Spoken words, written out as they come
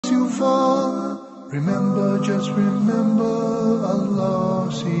Remember, just remember,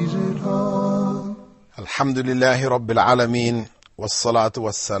 Allah sees it all. Alhamdulillahi Rabbil Alameen, wassalatu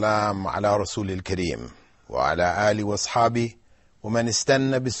wassalam ala Rasulil Kareem, wa ala ali wa ashabi, wa man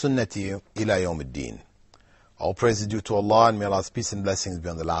istanna bi sunnati ila yawmiddin. All praise is due to Allah, and may Allah's peace and blessings be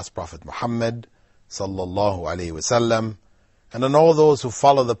on the last Prophet Muhammad sallallahu alayhi wasallam, and on all those who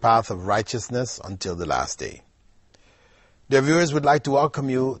follow the path of righteousness until the last day. Dear viewers, we'd like to welcome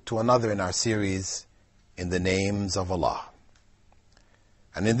you to another in our series, In the Names of Allah.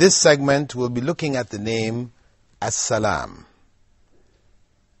 And in this segment, we'll be looking at the name As-Salam.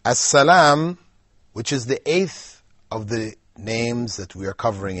 As-Salam, which is the 8th of the names that we are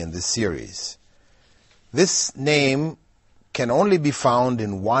covering in this series. This name can only be found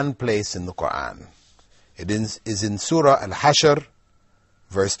in one place in the Quran. It is in Surah Al-Hashr,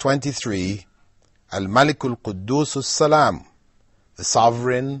 verse 23, Al-Malikul Quddus Salam, the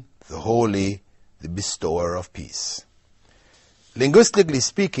Sovereign, the Holy, the Bestower of Peace. Linguistically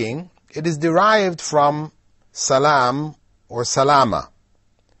speaking, it is derived from Salam or Salama.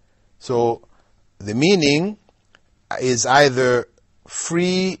 So the meaning is either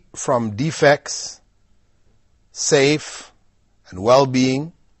free from defects, safe, and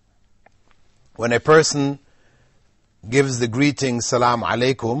well-being. When a person gives the greeting Salam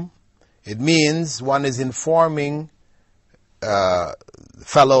Alaikum, it means one is informing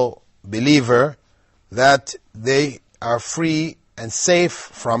fellow believer that they are free and safe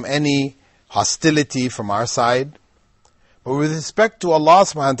from any hostility from our side. But with respect to Allah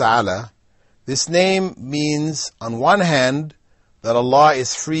subhanahu wa ta'ala, this name means on one hand that Allah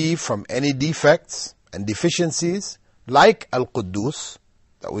is free from any defects and deficiencies, like Al-Quddus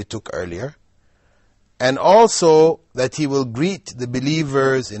that we took earlier, and also that He will greet the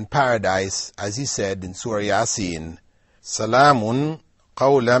believers in paradise, as He said in Surah Yasin, Salamun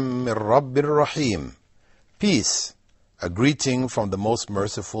qawlam min Rabbir Rahim, peace, a greeting from the most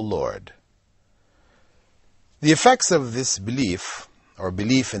merciful Lord. The effects of this belief, or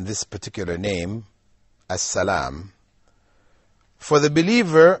belief in this particular name, As-Salam, for the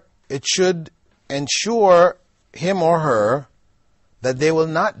believer, it should ensure him or her that they will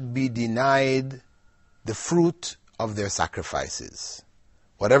not be denied the fruit of their sacrifices.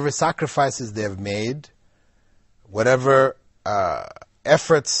 Whatever sacrifices they have made, whatever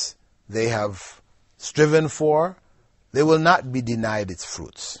efforts they have striven for, they will not be denied its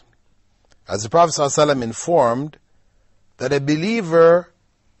fruits. As the Prophet ﷺ informed that a believer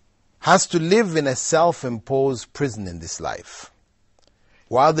has to live in a self-imposed prison in this life,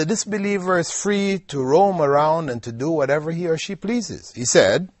 while the disbeliever is free to roam around and to do whatever he or she pleases. He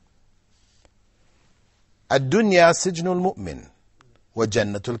said, Ad-dunya sijnul mu'min wa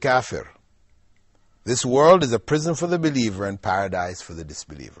jannatul kafir. This world is a prison for the believer and paradise for the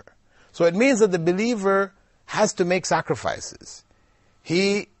disbeliever. So it means that the believer has to make sacrifices.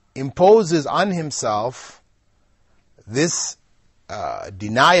 He imposes on himself this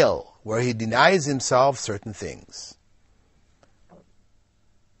denial, where he denies himself certain things.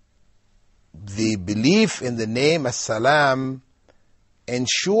 The belief in the name As-Salam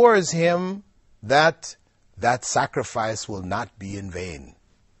ensures him that that sacrifice will not be in vain.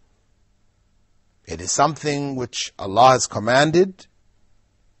 It is something which Allah has commanded.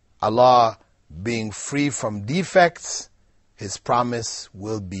 Allah being free from defects, His promise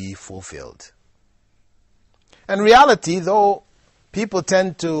will be fulfilled. In reality, though people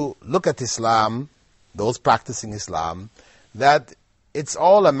tend to look at Islam, those practicing Islam, that it's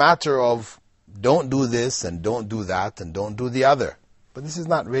all a matter of don't do this and don't do that and don't do the other. But this is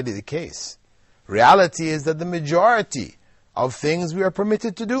not really the case. Reality is that the majority of things we are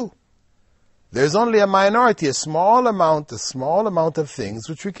permitted to do. There's only a minority, a small amount of things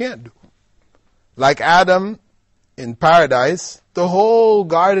which we can't do. Like Adam in paradise, the whole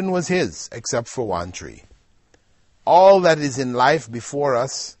garden was his except for one tree. All that is in life before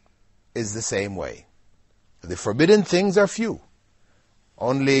us is the same way. The forbidden things are few.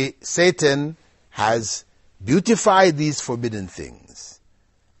 Only Satan has beautified these forbidden things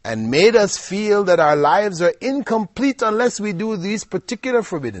and made us feel that our lives are incomplete unless we do these particular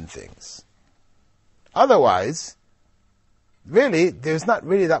forbidden things. Otherwise, really, there's not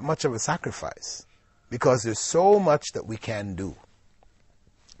really that much of a sacrifice, because there's so much that we can do.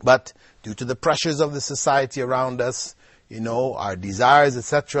 But due to the pressures of the society around us, our desires,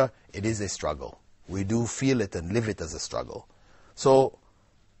 etc., it is a struggle. We do feel it and live it as a struggle. So,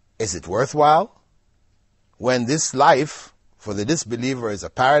 is it worthwhile? When this life, for the disbeliever, is a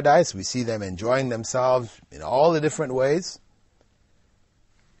paradise, we see them enjoying themselves in all the different ways,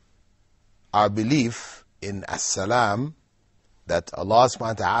 our belief in As-Salam, that Allah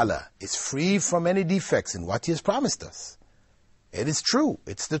subhanahu wa ta'ala is free from any defects in what He has promised us. It is true.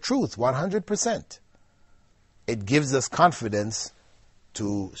 It's the truth, 100%. It gives us confidence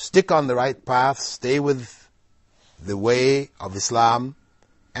to stick on the right path, stay with the way of Islam,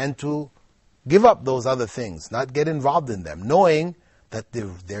 and to give up those other things, not get involved in them, knowing that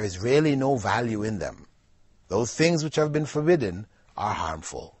there is really no value in them. Those things which have been forbidden are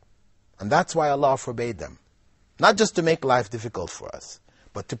harmful. And that's why Allah forbade them. Not just to make life difficult for us,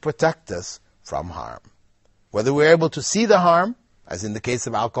 but to protect us from harm. Whether we're able to see the harm, as in the case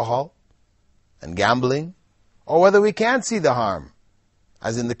of alcohol and gambling, or whether we can't see the harm,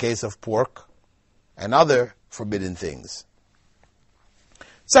 as in the case of pork and other forbidden things.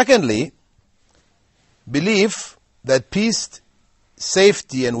 Secondly, belief that peace,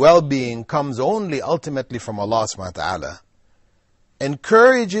 safety, and well-being comes only ultimately from Allah subhanahu wa ta'ala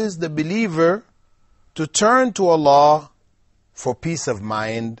encourages the believer to turn to Allah for peace of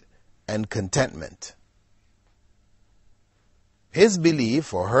mind and contentment. His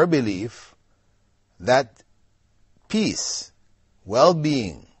belief or her belief that peace,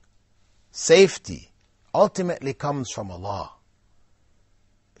 well-being, safety ultimately comes from Allah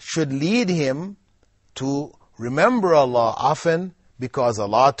should lead him to remember Allah often, because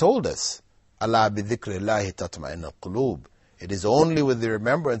Allah told us, "Ala bi dhikrillahi tatma'innul qulub." It is only with the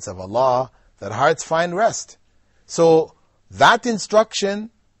remembrance of Allah that hearts find rest. So that instruction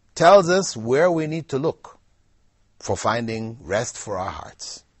tells us where we need to look for finding rest for our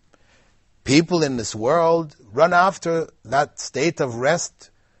hearts. People in this world run after that state of rest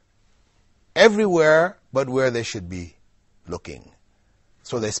everywhere but where they should be looking.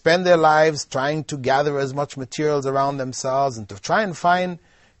 So they spend their lives trying to gather as much materials around themselves and to try and find,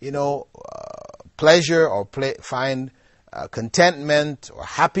 pleasure or find contentment or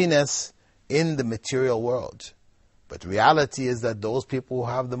happiness in the material world. But reality is that those people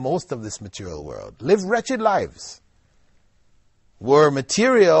who have the most of this material world live wretched lives. Were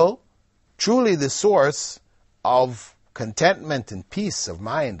material truly the source of contentment and peace of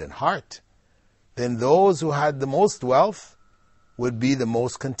mind and heart, then those who had the most wealth would be the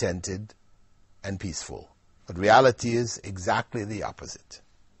most contented and peaceful. But reality is exactly the opposite.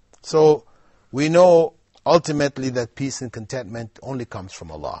 So we know ultimately that peace and contentment only comes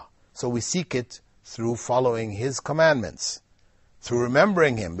from Allah. So we seek it through following His commandments, through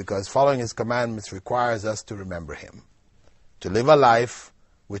remembering Him, because following His commandments requires us to remember Him, to live a life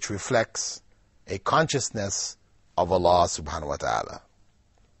which reflects a consciousness of Allah subhanahu wa ta'ala.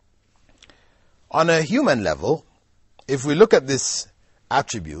 On a human level, if we look at this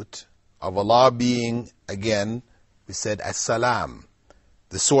attribute of Allah being, again, we said As-Salam,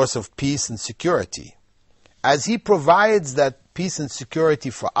 the source of peace and security, as He provides that peace and security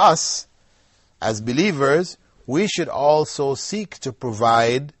for us, as believers, we should also seek to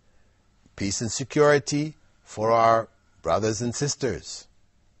provide peace and security for our brothers and sisters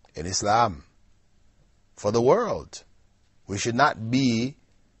in Islam, for the world. We should not be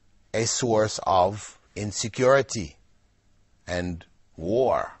a source of insecurity and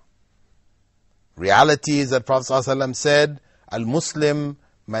war. Reality is that Prophet ﷺ said, "Al-Muslim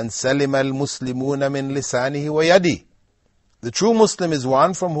man salima al-Muslimuna min lisanihi wa yadi." The true Muslim is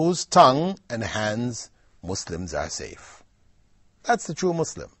one from whose tongue and hands Muslims are safe. That's the true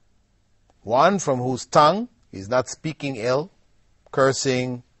Muslim. One from whose tongue is not speaking ill,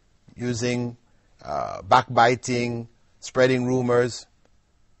 cursing, using backbiting, spreading rumors.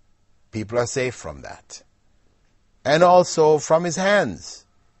 People are safe from that. And also from his hands.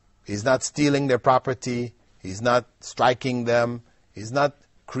 He's not stealing their property. He's not striking them. He's not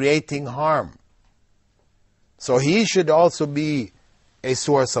creating harm. So he should also be a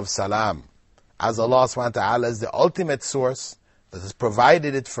source of salam. As Allah subhanahu wa ta'ala is the ultimate source that has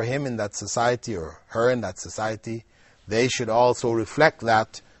provided it for him in that society or her in that society, they should also reflect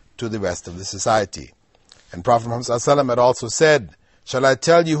that to the rest of the society. And Prophet Muhammad ﷺ had also said, "Shall I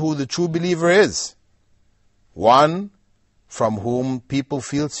tell you who the true believer is? One from whom people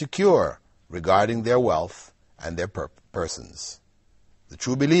feel secure regarding their wealth and their persons." The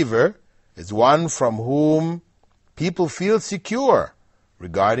true believer is one from whom people feel secure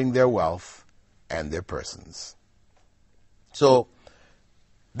regarding their wealth and their persons. So,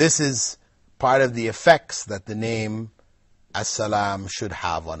 this is part of the effects that the name As-Salam should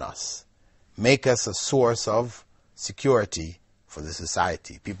have on us. Make us a source of security for the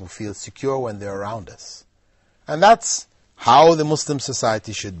society. People feel secure when they're around us. And that's how the Muslim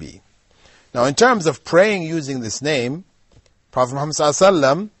society should be. Now, in terms of praying using this name, Prophet Muhammad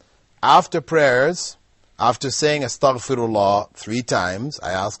ﷺ, after prayers, after saying Astaghfirullah 3 times,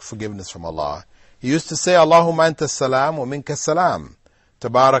 I ask forgiveness from Allah, He used to say, Allahumma anta salam wa minka salam.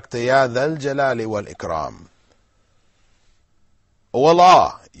 Tabarakta ya dhal jalali wal ikram. O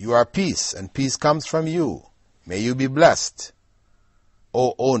Allah, you are peace, and peace comes from you. May you be blessed,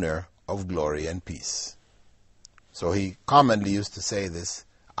 O owner of glory and peace. So he commonly used to say this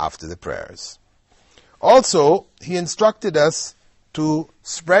after the prayers. Also, he instructed us to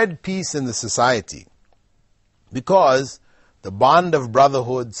spread peace in the society, because the bond of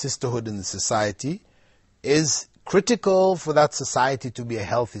brotherhood, sisterhood in the society is critical for that society to be a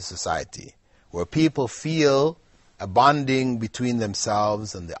healthy society, where people feel a bonding between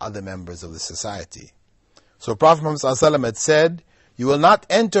themselves and the other members of the society. So Prophet Muhammad ﷺ had said, you will not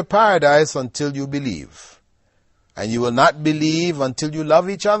enter paradise until you believe, and you will not believe until you love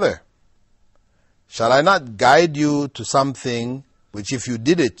each other. Shall I not guide you to something which if you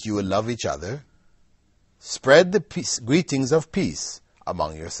did it, you will love each other? Spread the greetings of peace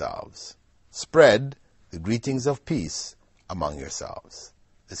among yourselves. Spread the greetings of peace among yourselves.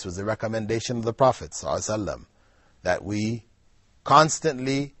 This was the recommendation of the Prophet ﷺ, that we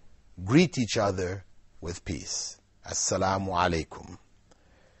constantly greet each other with peace. As-Salamu alaykum.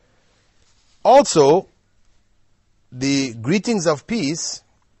 Also, the greetings of peace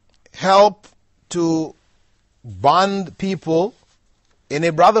help to bond people in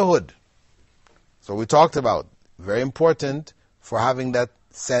a brotherhood. So we talked about, very important for having that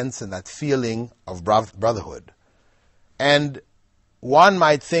sense and that feeling of brotherhood. And one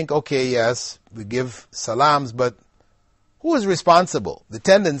might think, okay, yes, we give salams, but who is responsible? The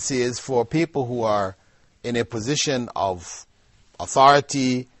tendency is for people who are in a position of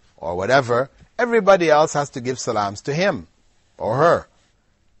authority or whatever, everybody else has to give salams to him or her.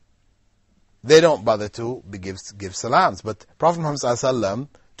 They don't bother to give salams. But Prophet Muhammad ﷺ,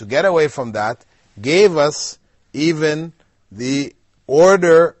 to get away from that, gave us even the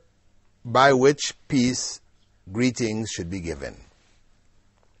order by which peace greetings should be given.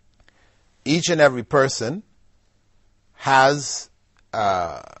 Each and every person has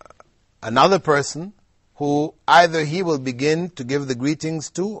another person who either he will begin to give the greetings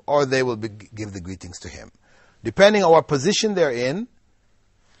to, or they will give the greetings to him. Depending on what position they're in,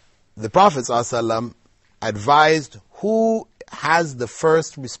 the Prophet ﷺ advised who has the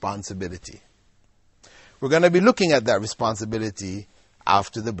first responsibility. We're going to be looking at that responsibility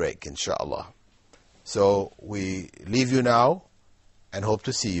after the break, inshallah. So we leave you now and hope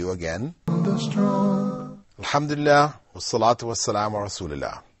to see you again. Alhamdulillah, wassalatu wassalamu ala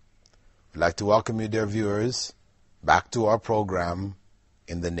rasulillah. We'd like to welcome you, dear viewers, back to our program,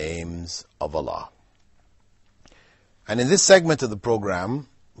 In the Names of Allah. And in this segment of the program,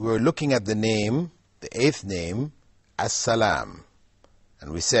 we're looking at the name, the 8th name, As-Salam.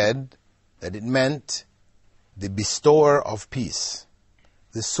 And we said that it meant the bestower of peace,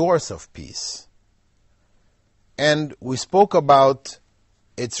 the source of peace. And we spoke about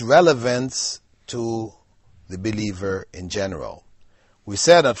its relevance to the believer in general. We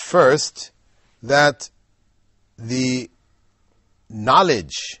said at first that the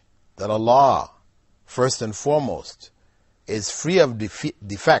knowledge that Allah, first and foremost, is free of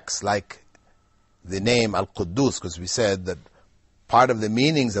defects, like the name Al-Quddus, because we said that part of the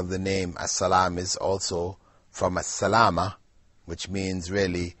meanings of the name As-Salam is also from As-Salama, which means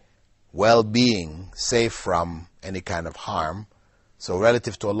really well-being, safe from any kind of harm. So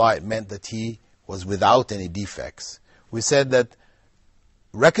relative to Allah, it meant that He was without any defects. We said that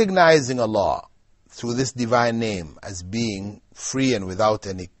recognizing Allah through this divine name as being free and without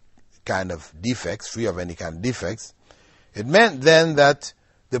any kind of defects, free of any kind of defects, it meant then that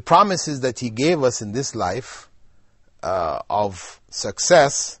the promises that He gave us in this life of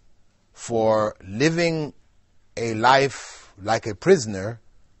success for living a life like a prisoner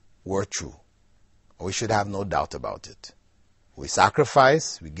were true. We should have no doubt about it. We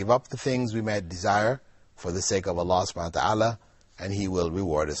sacrifice, we give up the things we might desire for the sake of Allah subhanahu wa ta'ala, and He will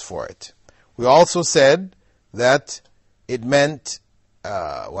reward us for it. We also said that it meant,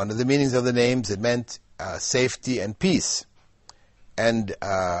 one of the meanings of the names, it meant safety and peace. And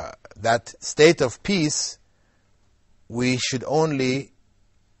that state of peace, we should only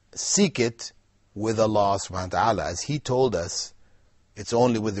seek it with Allah subhanahu wa ta'ala. As He told us, it's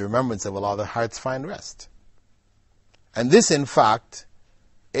only with the remembrance of Allah that hearts find rest. And this, in fact,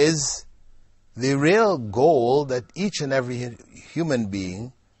 is the real goal that each and every human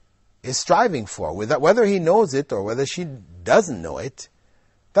being is striving for. Whether he knows it or whether she doesn't know it,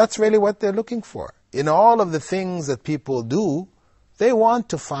 that's really what they're looking for. In all of the things that people do, they want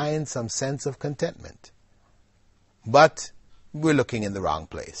to find some sense of contentment. But we're looking in the wrong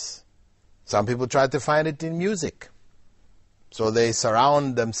place. Some people try to find it in music. So they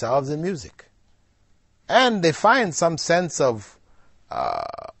surround themselves in music. And they find some sense of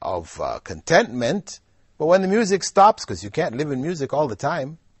contentment, but when the music stops, because you can't live in music all the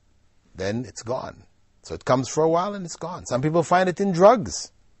time, then it's gone. So it comes for a while and it's gone. Some people find it in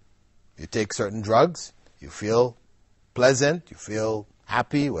drugs. You take certain drugs, you feel pleasant, you feel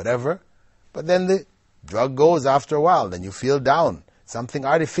happy, whatever, but then the drug goes after a while, then you feel down. Something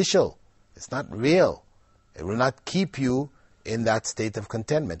artificial. It's not real. It will not keep you in that state of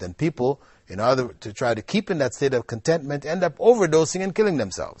contentment. And people, in order to try to keep in that state of contentment, end up overdosing and killing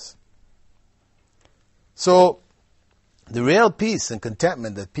themselves. So, the real peace and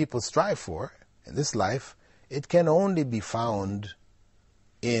contentment that people strive for in this life, it can only be found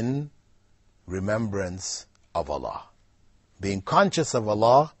in remembrance of Allah. Being conscious of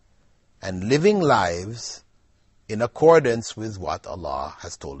Allah and living lives in accordance with what Allah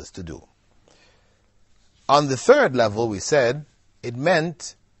has told us to do. On the third level, we said, it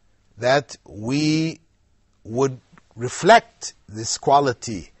meant that we would reflect this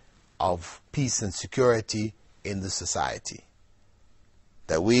quality of peace and security in the society.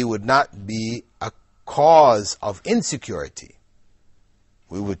 That we would not be a cause of insecurity.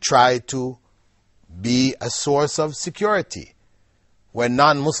 We would try to be a source of security. When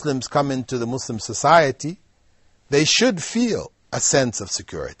non-Muslims come into the Muslim society, they should feel a sense of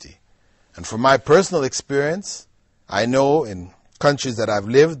security. And from my personal experience, I know in countries that I've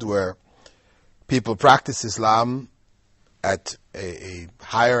lived where people practice Islam at a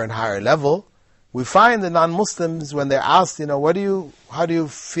higher and higher level, we find the non-Muslims, when they're asked, how do you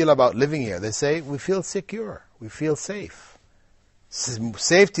feel about living here? They say, we feel secure, we feel safe.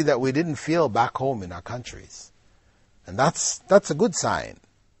 Safety that we didn't feel back home in our countries. And that's a good sign.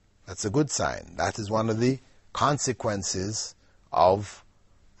 That's a good sign. That is one of the consequences of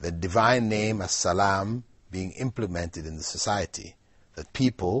the divine name As-Salam being implemented in the society. That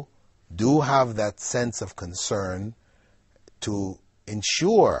people do have that sense of concern to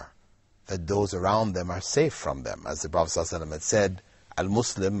ensure that those around them are safe from them. As the Prophet ﷺ had said,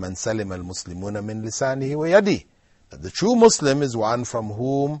 Al-Muslim man salim al-Muslimuna min lisanihi wa yadi. That the true Muslim is one from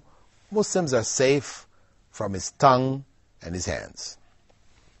whom Muslims are safe from his tongue and his hands.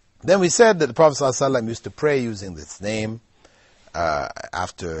 Then we said that the Prophet ﷺ used to pray using this name.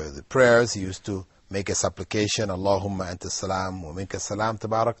 After the prayers, he used to make a supplication, Allahumma anta salam wa minka salam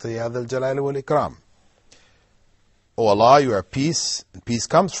tabarakta ya dhal jalali wal ikram. O Allah, you are peace, and peace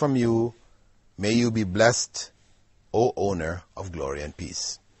comes from you. May you be blessed, O owner of glory and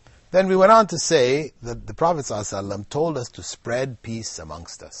peace. Then we went on to say that the Prophet ﷺ told us to spread peace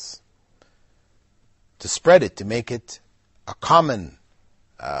amongst us. To spread it, to make it a common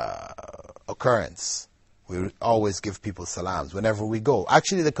occurrence. We always give people salams whenever we go.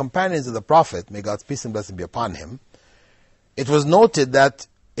 Actually, the companions of the Prophet, may God's peace and blessing be upon him, it was noted that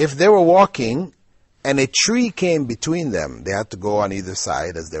if they were walking and a tree came between them, they had to go on either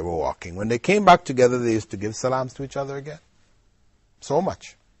side as they were walking. When they came back together, they used to give salams to each other again. So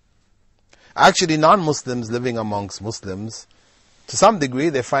much. Actually, non-Muslims living amongst Muslims, to some degree,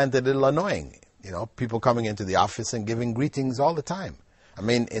 they find it a little annoying. People coming into the office and giving greetings all the time. I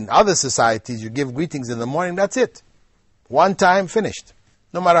mean, in other societies, you give greetings in the morning, that's it. One time, finished.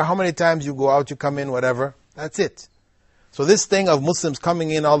 No matter how many times you go out, you come in, whatever, that's it. So this thing of Muslims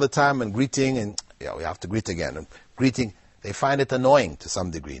coming in all the time and greeting, and we have to greet again, and greeting, they find it annoying to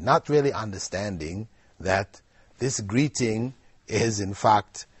some degree. Not really understanding that this greeting is, in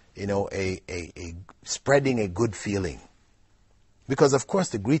fact, a spreading a good feeling. Because, of course,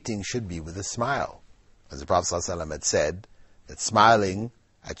 the greeting should be with a smile. As the Prophet ﷺ had said, that smiling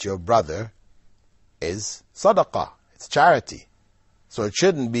at your brother is sadaqah, it's charity. So it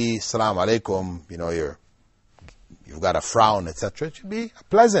shouldn't be salam alaikum, you've got a frown, etc. It should be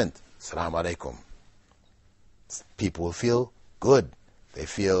pleasant, salam alaikum. People will feel good. They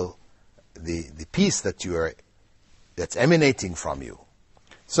feel the peace that's emanating from you.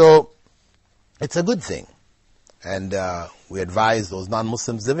 So it's a good thing. And we advise those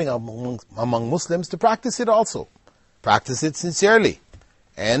non-Muslims living among Muslims to practice it also. Practice it sincerely,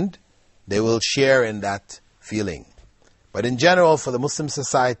 and they will share in that feeling. But in general, for the Muslim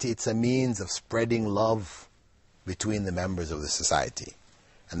society, it's a means of spreading love between the members of the society.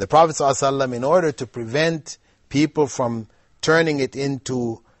 And the Prophet ﷺ, in order to prevent people from turning it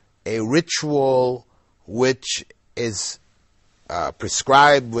into a ritual which is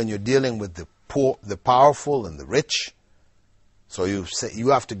prescribed when you're dealing with the poor, the powerful, and the rich, so you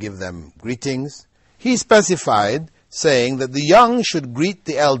have to give them greetings, he specified, saying that the young should greet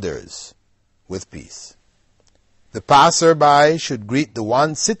the elders with peace. The passerby should greet the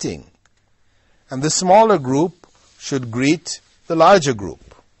one sitting, and the smaller group should greet the larger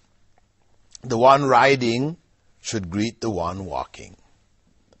group. the one riding should greet the one walking.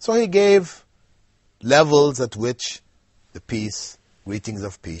 So he gave levels at which the greetings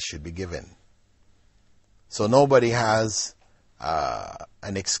of peace should be given. So nobody has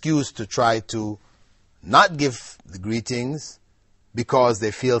an excuse to try to not give the greetings because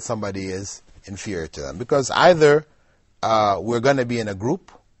they feel somebody is inferior to them. Because either we're going to be in a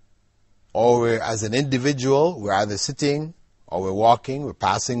group, or we're, as an individual, we're either sitting or we're walking, we're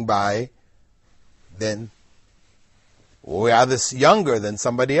passing by, then we're either younger than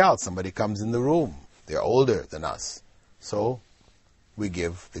somebody else. Somebody comes in the room, they're older than us. So we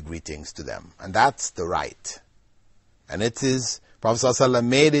give the greetings to them. And that's the right. And it is, Prophet ﷺ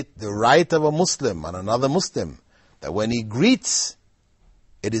made it the right of a Muslim on another Muslim, that when he greets,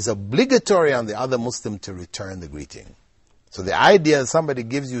 it is obligatory on the other Muslim to return the greeting. So the idea that somebody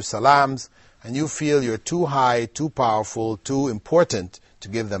gives you salams and you feel you're too high, too powerful, too important to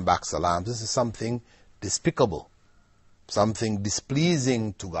give them back salams, this is something despicable, something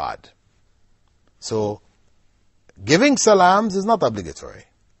displeasing to God. So giving salams is not obligatory.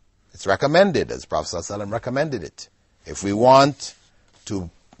 It's recommended, as Prophet ﷺ recommended it. If we want to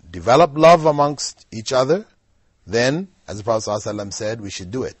develop love amongst each other, then, as the Prophet ﷺ said, we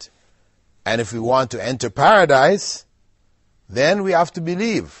should do it. And if we want to enter paradise, then we have to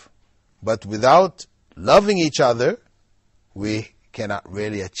believe. But without loving each other, we cannot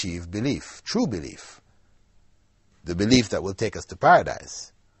really achieve belief, true belief. The belief that will take us to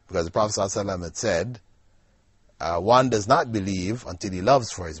paradise. Because the Prophet ﷺ had said, one does not believe until he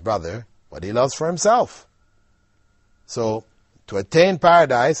loves for his brother what he loves for himself. So, to attain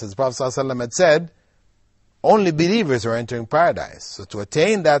paradise, as the Prophet ﷺ had said, only believers are entering paradise. So to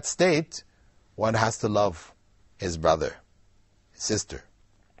attain that state, one has to love his brother, his sister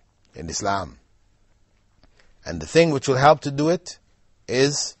in Islam. And the thing which will help to do it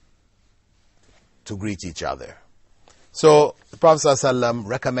is to greet each other. So the Prophet ﷺ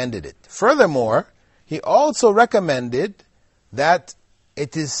recommended it. Furthermore, he also recommended that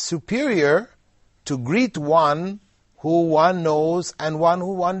it is superior to greet one who one knows and one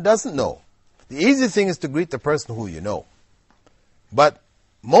who one doesn't know. The easy thing is to greet the person who you know. But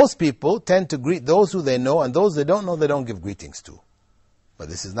most people tend to greet those who they know, and those they don't know, they don't give greetings to. But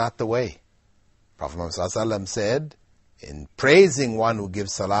this is not the way. Prophet Muhammad ﷺ said, in praising one who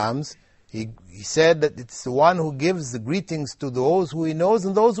gives salams, he said that it's the one who gives the greetings to those who he knows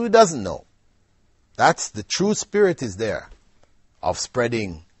and those who he doesn't know. That's the true spirit is there of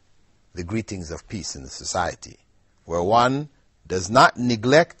spreading the greetings of peace in the society, where one does not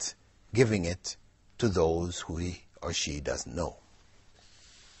neglect giving it to those who he or she doesn't know.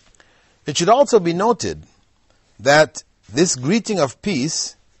 It should also be noted that this greeting of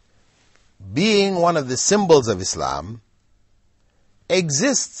peace, being one of the symbols of Islam,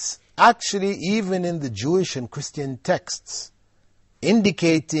 exists actually even in the Jewish and Christian texts,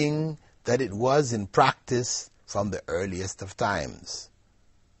 indicating that it was in practice from the earliest of times.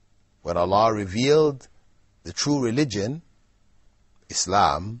 When Allah revealed the true religion,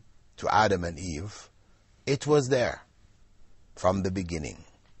 Islam, to Adam and Eve, it was there from the beginning.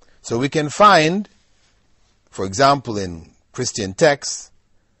 So we can find, for example, in Christian texts,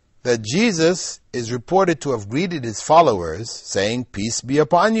 that Jesus is reported to have greeted his followers saying, "Peace be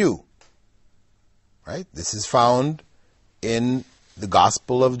upon you." Right? This is found in the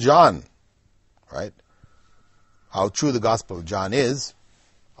Gospel of John. Right? How true the Gospel of John is,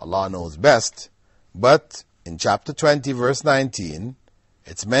 Allah knows best. But in chapter 20, verse 19,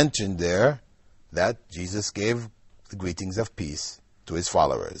 it's mentioned there that Jesus gave the greetings of peace to his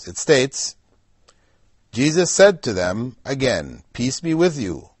followers. It states, Jesus said to them again, "Peace be with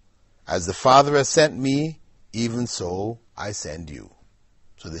you. As the Father has sent me, even so I send you."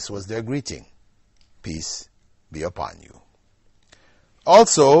 So this was their greeting. Peace be upon you.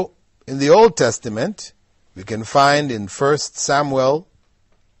 Also, in the Old Testament, we can find in 1 Samuel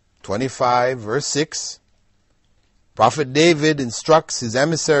 25, verse 6, Prophet David instructs his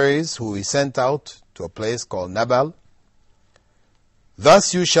emissaries who he sent out to a place called Nabal,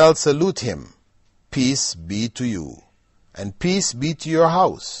 "Thus you shall salute him, peace be to you, and peace be to your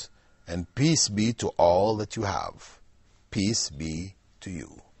house, and peace be to all that you have. Peace be to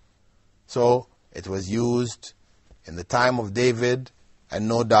you." So it was used in the time of David and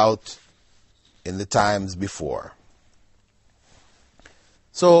no doubt in the times before.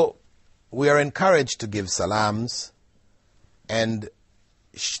 So we are encouraged to give salams and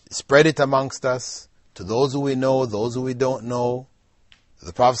spread it amongst us to those who we know, those who we don't know.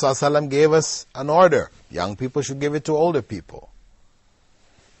 The Prophet ﷺ gave us an order. Young people should give it to older people.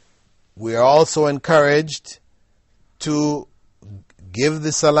 We are also encouraged to give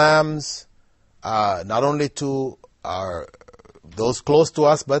the salams not only to those close to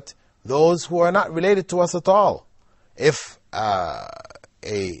us, but those who are not related to us at all. If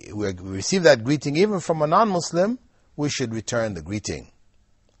we receive that greeting even from a non-Muslim, we should return the greeting,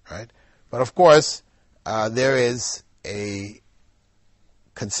 right? But of course, there is a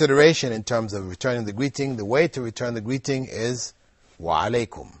consideration in terms of returning the greeting. The way to return the greeting is wa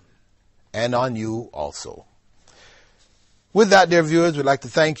alaykum, and on you also. With that, dear viewers, we'd like to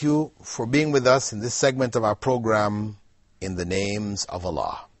thank you for being with us in this segment of our program, In the Names of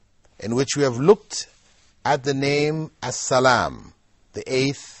Allah, in which we have looked at the name As-Salam, the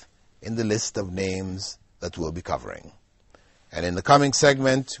 8th in the list of names that we'll be covering. And in the coming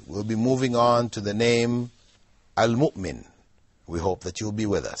segment, we'll be moving on to the name Al-Mu'min. We hope that you'll be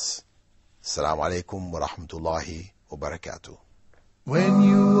with us. As-salamu alaykum wa rahmatullahi wa barakatuh. When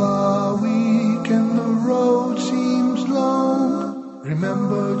you are weak and the road seems long,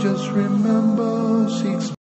 remember, just remember, seek